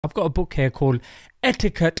I've got a book here called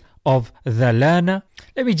Etiquette of the Learner.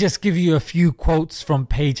 Let me just give you a few quotes from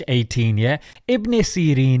page 18. Ibn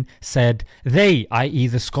Sirin said, they, i.e.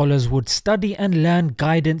 the scholars, would study and learn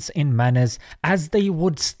guidance in manners as they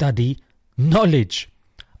would study knowledge.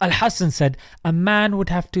 Al-Hasan said, a man would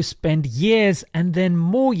have to spend years and then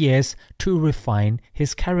more years to refine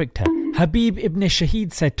his character. Habib ibn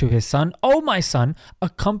Shahid said to his son, O my son,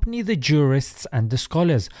 accompany the jurists and the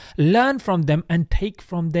scholars. Learn from them and take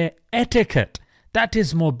from their etiquette. That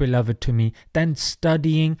is more beloved to me than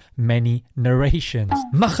studying many narrations.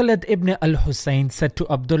 Makhlad ibn al-Hussein said to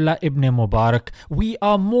Abdullah ibn Mubarak, we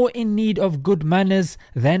are more in need of good manners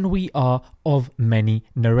than we are of many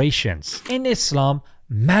narrations. In Islam,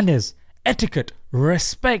 manners, etiquette,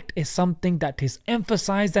 respect is something that is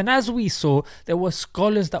emphasized, and as we saw, there were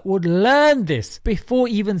scholars that would learn this before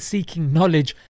even seeking knowledge